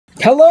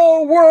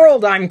Hello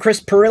world, I'm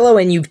Chris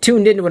Pirillo, and you've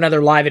tuned into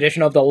another live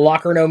edition of the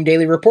Locker Gnome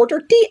Daily Report, or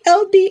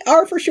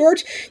TLDR for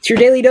short. It's your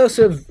daily dose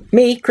of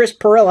me, Chris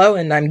Pirillo,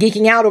 and I'm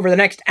geeking out over the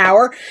next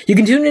hour. You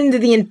can tune into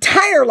the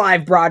entire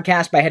live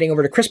broadcast by heading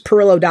over to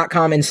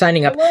chrispirillo.com and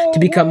signing up to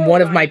become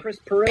one of my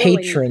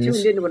patrons.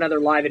 Tuned into another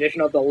live edition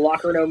of the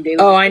Locker Gnome Daily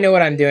Oh, I know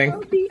what I'm doing.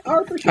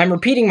 I'm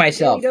repeating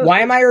myself. Why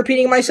am I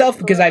repeating myself?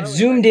 Because I've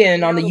zoomed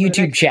in on the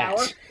YouTube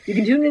chat. You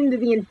can tune into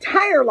the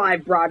entire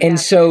live broadcast. And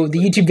so the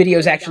YouTube video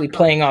is actually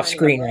playing off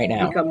screen right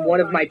now. Become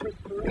one of my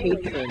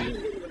patrons.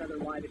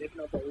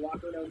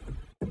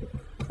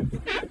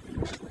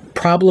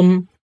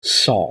 Problem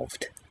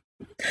solved.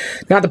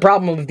 Not the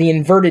problem of the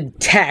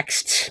inverted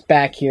text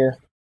back here,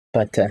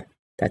 but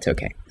that's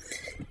okay.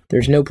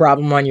 There's no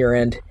problem on your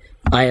end.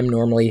 I am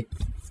normally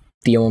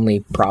the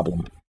only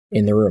problem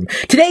in the room.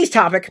 Today's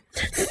topic,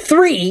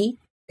 3,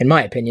 in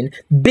my opinion,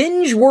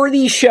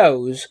 binge-worthy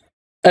shows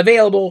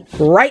available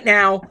right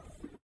now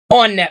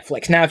on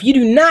Netflix. Now, if you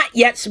do not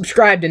yet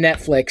subscribe to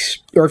Netflix,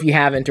 or if you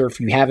haven't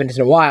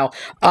in a while,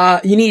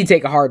 you need to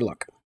take a hard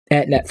look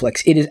at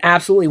Netflix. It is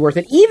absolutely worth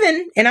it.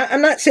 Even, and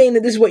I'm not saying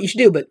that this is what you should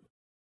do, but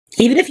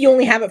even if you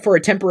only have it for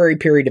a temporary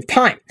period of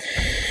time,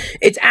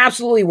 it's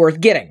absolutely worth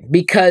getting,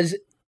 because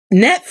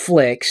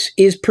Netflix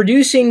is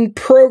producing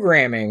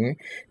programming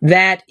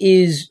that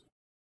is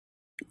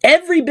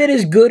every bit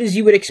as good as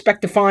you would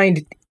expect to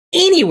find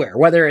anywhere,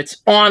 whether it's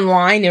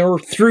online or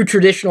through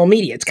traditional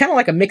media. It's kind of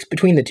like a mix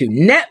between the two.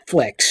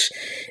 Netflix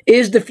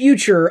is the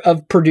future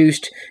of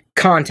produced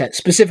content,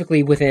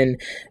 specifically within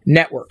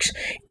networks.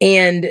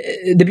 And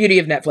the beauty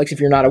of Netflix, if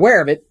you're not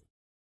aware of it,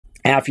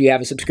 after you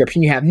have a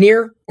subscription, you have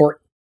near, or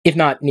if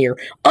not near,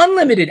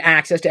 unlimited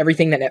access to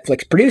everything that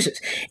Netflix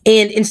produces.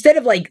 And instead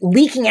of like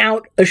leaking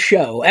out a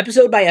show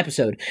episode by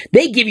episode,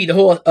 they give you the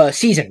whole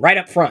season right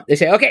up front. They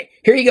say, okay,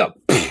 here you go.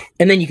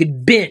 And then you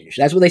could binge.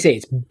 That's what they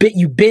say.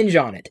 You binge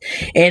on it.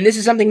 And this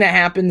is something that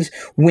happens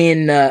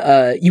when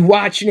you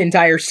watch an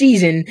entire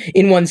season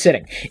in one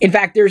sitting. In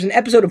fact, there's an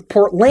episode of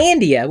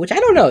Portlandia, which I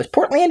don't know, is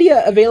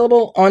Portlandia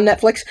available on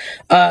Netflix?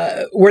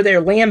 Where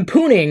they're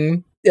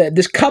lampooning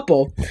this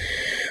couple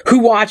who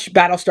watched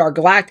Battlestar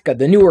Galactica,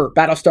 the newer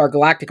Battlestar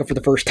Galactica, for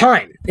the first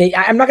time.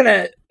 I'm not going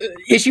to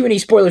issue any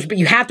spoilers, but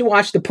you have to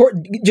watch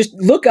just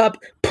look up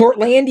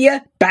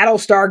Portlandia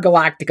Battlestar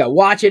Galactica.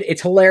 Watch it.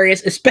 It's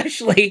hilarious,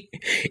 especially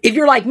if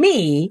you're like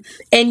me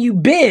and you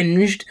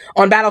binged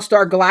on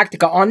Battlestar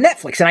Galactica on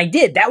Netflix. And I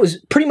did. That was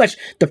pretty much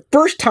the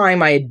first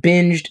time I had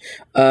binged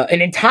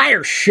an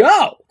entire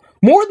show.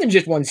 More than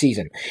just one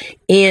season.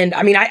 And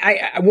I mean,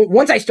 I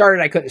once I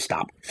started, I couldn't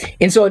stop.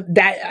 And so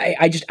that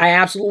I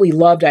absolutely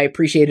loved, I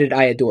appreciated,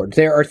 I adored.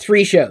 There are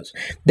 3 shows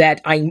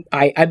that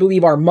I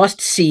believe are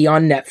must see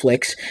on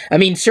Netflix. I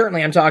mean,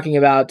 certainly I'm talking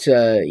about,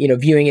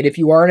 viewing it if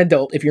you are an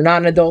adult. If you're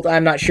not an adult,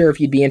 I'm not sure if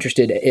you'd be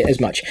interested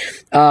as much.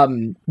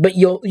 But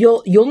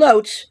you'll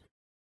note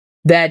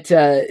that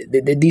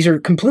these are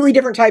completely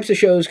different types of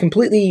shows,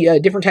 completely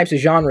different types of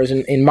genres,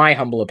 in my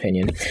humble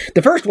opinion.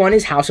 The first one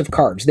is House of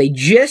Cards. They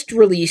just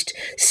released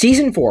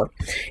season 4,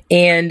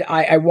 and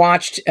I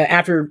watched,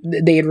 after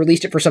they had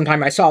released it for some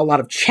time, I saw a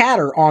lot of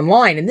chatter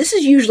online, and this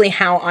is usually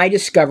how I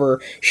discover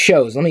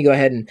shows. Let me go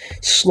ahead and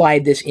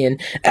slide this in.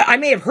 I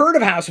may have heard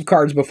of House of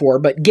Cards before,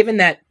 but given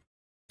that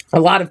a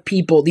lot of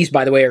people, these,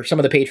 by the way, are some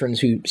of the patrons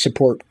who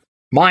support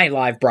my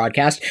live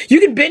broadcast, you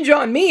can binge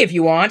on me if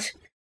you want.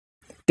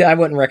 I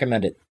wouldn't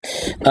recommend it,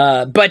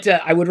 but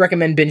I would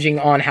recommend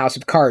binging on House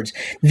of Cards.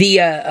 The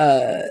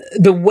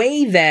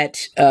way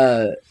that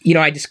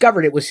I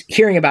discovered it was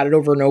hearing about it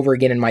over and over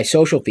again in my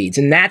social feeds,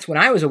 and that's when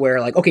I was aware,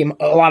 like, okay,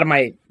 a lot of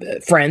my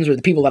friends or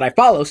the people that I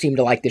follow seem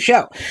to like the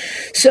show.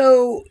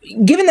 So,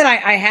 given that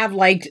I have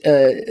liked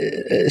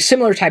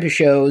similar type of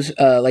shows,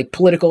 like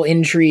political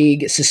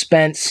intrigue,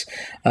 suspense,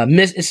 I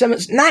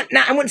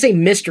wouldn't say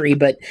mystery,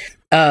 but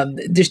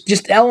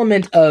just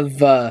element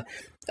of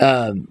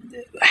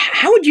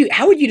how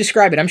would you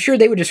describe it? I'm sure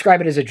they would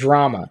describe it as a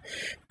drama,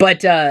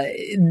 but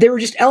there were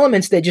just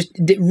elements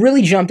that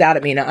really jumped out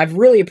at me. And I've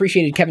really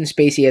appreciated Kevin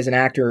Spacey as an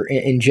actor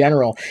in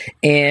general,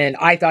 and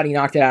I thought he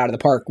knocked it out of the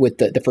park with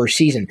the first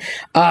season.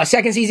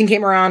 Second season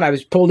came around, I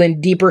was pulled in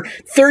deeper.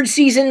 Third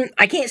season,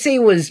 I can't say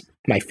it was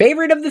my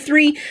favorite of the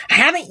 3. I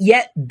haven't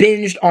yet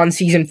binged on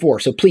season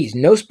 4, so please,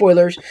 no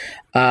spoilers.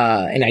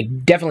 And I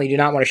definitely do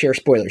not want to share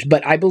spoilers,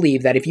 but I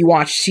believe that if you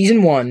watch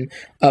season 1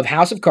 of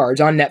House of Cards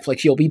on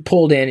Netflix, you'll be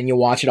pulled in and you'll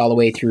watch it all the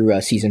way through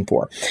season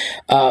 4.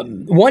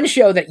 One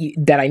show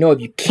that I know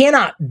of you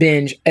cannot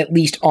binge, at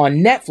least on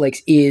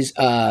Netflix, is,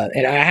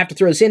 and I have to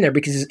throw this in there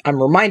because I'm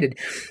reminded,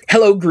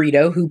 Hello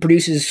Greedo, who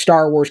produces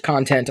Star Wars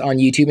content on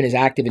YouTube and is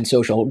active in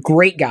social,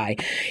 great guy.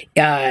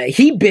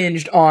 He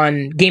binged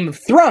on Game of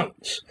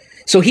Thrones.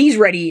 So he's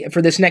ready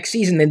for this next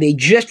season, and they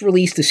just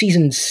released the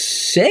season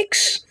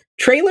 6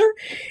 trailer,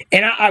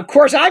 and of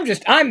course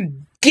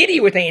I'm giddy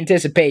with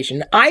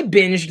anticipation. I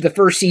binged the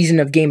first season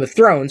of Game of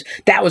Thrones.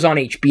 That was on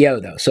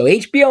HBO, though. So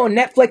HBO and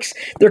Netflix,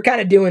 they're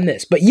kind of doing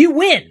this. But you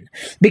win,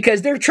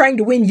 because they're trying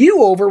to win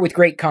you over with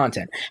great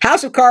content.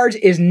 House of Cards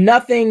is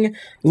nothing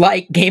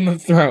like Game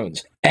of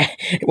Thrones.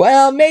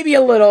 Well, maybe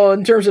a little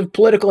in terms of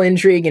political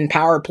intrigue and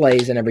power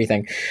plays and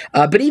everything.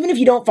 But even if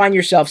you don't find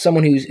yourself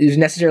someone who's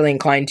necessarily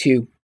inclined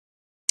to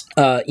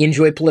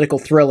enjoy political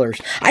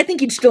thrillers, I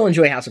think you'd still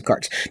enjoy House of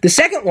Cards. The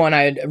second one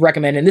I'd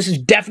recommend, and this is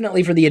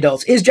definitely for the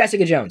adults, is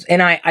Jessica Jones.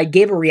 And I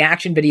gave a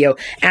reaction video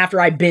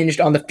after I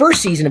binged on the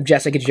first season of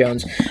Jessica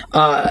Jones,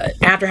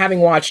 after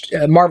having watched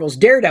Marvel's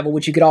Daredevil,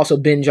 which you could also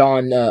binge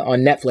on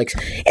Netflix.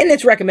 And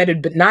it's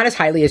recommended, but not as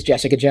highly as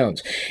Jessica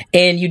Jones.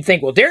 And you'd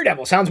think, well,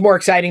 Daredevil sounds more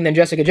exciting than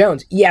Jessica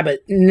Jones. Yeah, but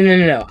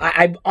no.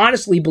 I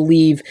honestly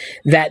believe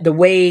that the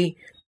way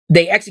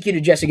they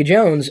executed Jessica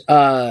Jones,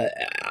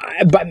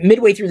 but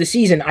midway through the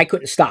season, I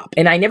couldn't stop.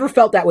 And I never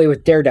felt that way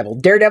with Daredevil.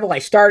 Daredevil, I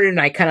started and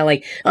I kind of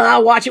like,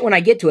 I'll watch it when I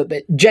get to it.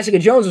 But Jessica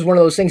Jones was one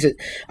of those things that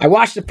I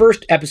watched the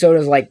first episode, I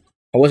was like,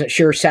 I wasn't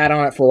sure, sat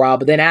on it for a while.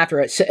 But then after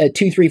at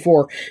 2, 3,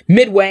 4,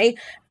 midway,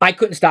 I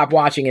couldn't stop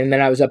watching, and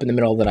then I was up in the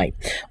middle of the night.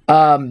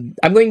 I'm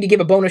going to give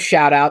a bonus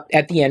shout-out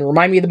at the end.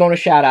 Remind me of the bonus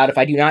shout-out if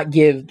I do not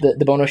give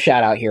the bonus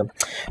shout-out here.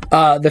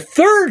 The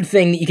third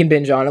thing that you can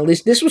binge on, at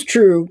least this was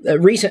true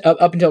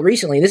up until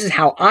recently, this is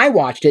how I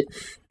watched it,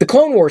 the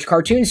Clone Wars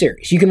cartoon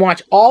series. You can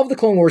watch all of the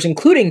Clone Wars,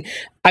 including,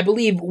 I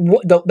believe,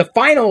 the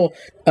final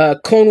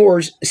Clone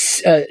Wars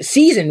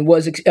season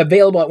was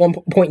available at one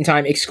point in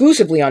time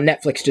exclusively on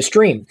Netflix to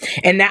stream.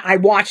 And that I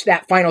watched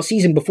that final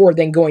season before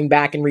then going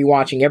back and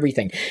rewatching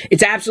everything.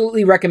 It's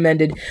absolutely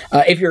recommended.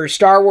 If you're a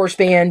Star Wars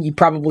fan, you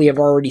probably have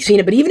already seen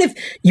it. But even if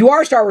you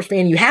are a Star Wars fan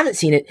and you haven't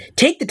seen it,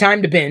 take the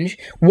time to binge,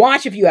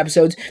 watch a few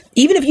episodes.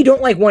 Even if you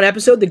don't like one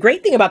episode, the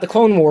great thing about the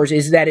Clone Wars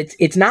is that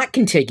it's not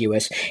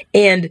contiguous,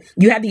 and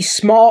you have these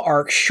small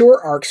arcs,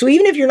 short arcs. So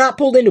even if you're not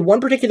pulled into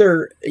one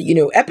particular,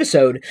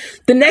 episode,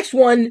 the next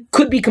one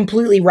could be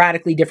completely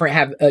radically different,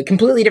 have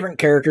completely different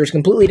characters,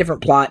 completely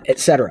different plot,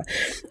 etc.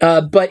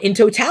 But in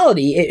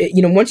totality,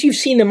 once you've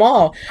seen them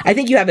all, I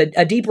think you have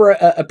a deeper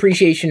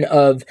appreciation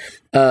of,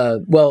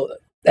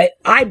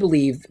 I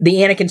believe the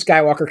Anakin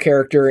Skywalker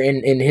character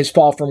in his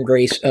fall from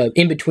grace,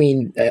 in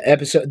between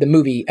the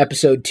movie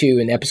episode 2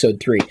 and episode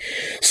 3.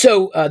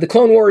 So the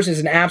Clone Wars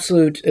is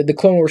the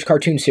Clone Wars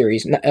cartoon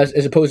series,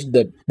 as opposed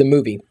to the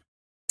movie,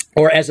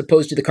 or as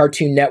opposed to the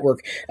Cartoon Network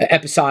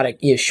episodic,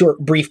 short,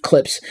 brief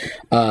clips.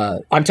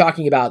 I'm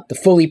talking about the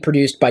fully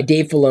produced by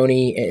Dave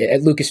Filoni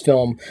at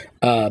Lucasfilm,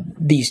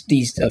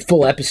 these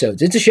full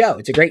episodes. It's a show.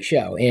 It's a great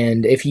show.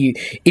 And if you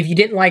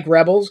didn't like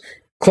Rebels,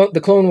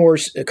 the Clone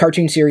Wars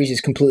cartoon series is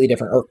completely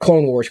different, or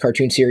Clone Wars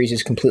cartoon series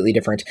is completely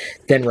different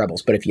than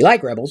Rebels. But if you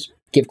like Rebels,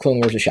 give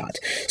Clone Wars a shot.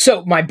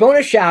 So my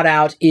bonus shout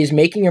out is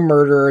Making a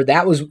Murderer.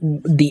 That was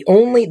the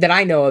only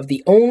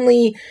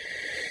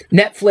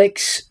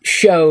Netflix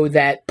show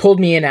that pulled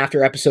me in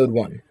after episode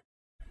 1.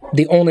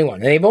 The only one.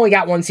 And they've only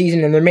got one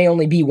season, and there may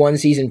only be one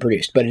season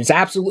produced, but it's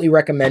absolutely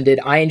recommended.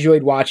 I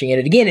enjoyed watching it.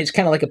 And again, it's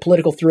kind of like a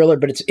political thriller,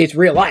 but it's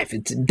real life.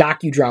 It's a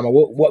docudrama.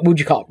 What would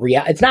you call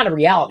it? It's not a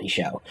reality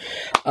show.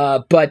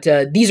 But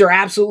these are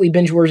absolutely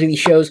binge-worthy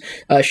shows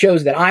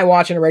that I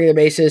watch on a regular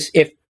basis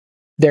if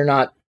they're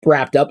not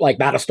wrapped up like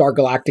Battlestar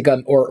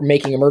Galactica or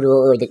Making a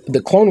Murderer or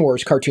the Clone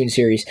Wars cartoon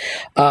series.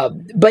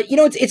 But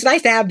it's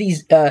nice to have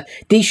these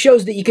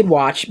shows that you can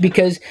watch,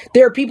 because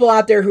there are people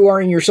out there who are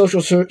in your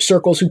social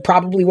circles who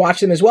probably watch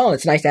them as well. And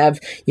it's nice to have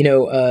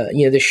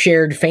the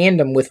shared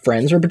fandom with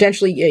friends, or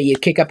potentially you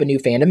kick up a new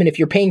fandom. And if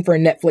you're paying for a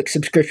Netflix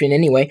subscription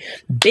anyway,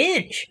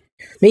 binge.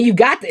 I mean, you've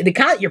got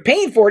you're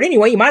paying for it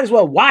anyway. You might as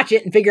well watch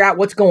it and figure out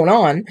what's going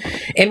on.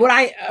 And what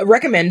I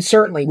recommend,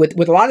 certainly with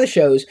a lot of the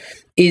shows,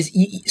 is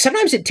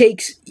sometimes it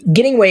takes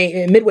getting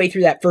midway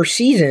through that first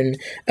season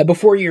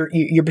before you're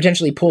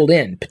potentially pulled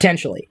in.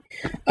 Potentially,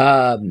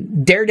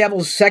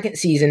 Daredevil's second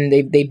season,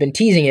 they've been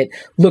teasing it,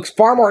 looks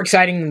far more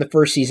exciting than the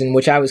first season,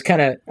 which I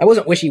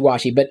wasn't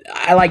wishy-washy, but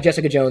I like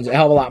Jessica Jones a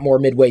hell of a lot more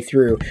midway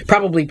through,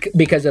 probably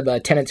because of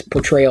Tennant's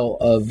portrayal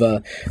of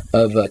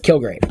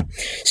Kilgrave.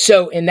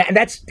 So, and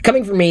that's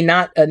coming from me,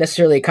 not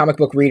necessarily a comic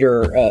book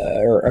reader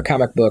or a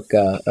comic book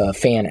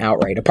fan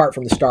outright, apart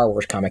from the Star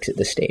Wars comics at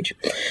this stage.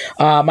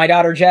 My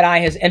daughter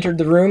Jedi has entered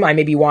the room. I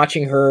may be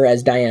watching her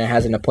as Diana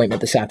has an appointment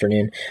this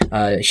afternoon.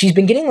 She's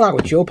been getting along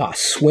with Jopa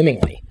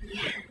swimmingly.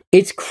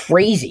 It's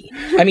crazy.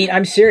 I mean,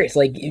 I'm serious.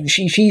 Like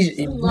she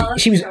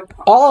was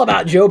all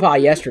about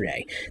Jopa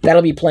yesterday.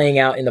 That'll be playing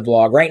out in the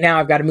vlog. Right now,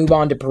 I've got to move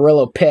on to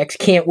Pirillo picks.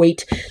 Can't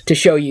wait to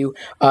show you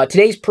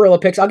today's Pirillo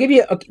picks. I'll give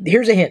you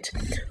here's a hint.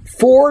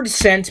 Ford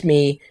sent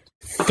me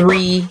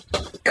 3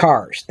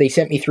 cars. They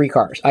sent me 3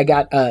 cars. I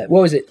got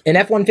what was it? An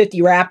F-150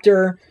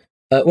 Raptor.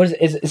 What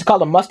is it? It's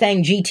called a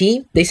Mustang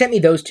GT. They sent me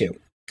those 2.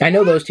 I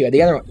know those 2.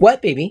 The other one.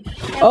 What, baby?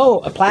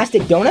 Oh, a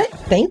plastic donut?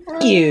 Thank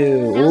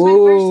you. That was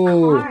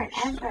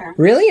my first car ever.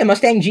 Really? A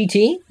Mustang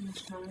GT?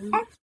 Mm-hmm.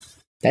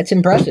 That's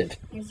impressive.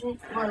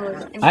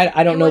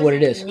 I don't know what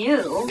it is.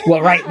 New.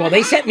 Well, right. Well,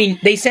 they sent me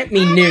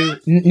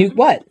new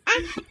what?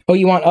 Oh,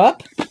 you want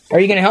up? Are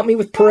you going to help me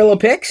with Pirillo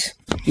picks?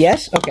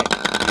 Yes? Okay.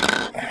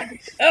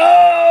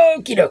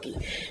 Okie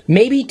dokie.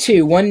 Maybe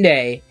too, one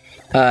day,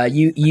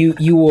 you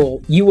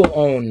will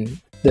own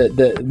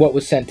the what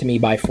was sent to me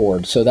by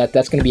Ford. So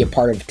that's going to be a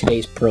part of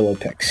today's Pirillo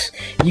picks.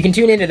 You can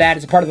tune into that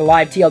as a part of the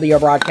live TLDR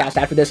broadcast.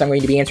 After this, I'm going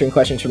to be answering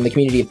questions from the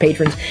community of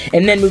patrons,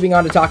 and then moving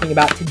on to talking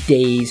about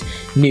today's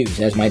news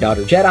as my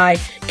daughter Jedi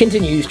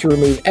continues to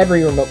remove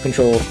every remote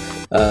control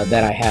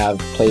that I have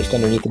placed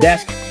underneath the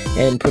desk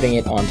and putting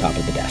it on top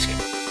of the desk.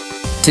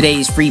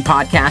 Today's free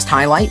podcast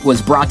highlight was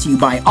brought to you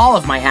by all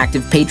of my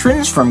active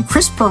patrons from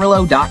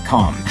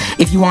ChrisPirillo.com.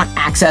 If you want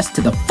access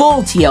to the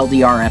full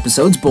TLDR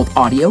episodes, both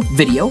audio,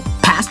 video,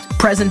 past,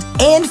 present,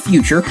 and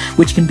future,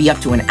 which can be up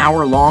to an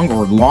hour long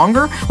or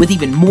longer, with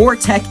even more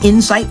tech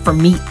insight from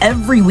me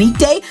every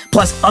weekday,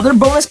 plus other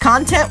bonus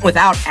content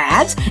without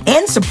ads,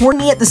 and support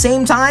me at the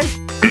same time,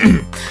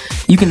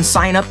 you can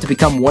sign up to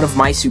become one of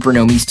my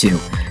supernomies too.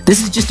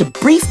 This is just a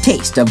brief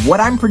taste of what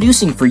I'm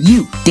producing for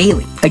you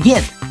daily.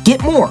 Again,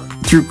 get more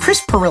through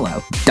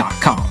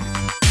ChrisPirillo.com.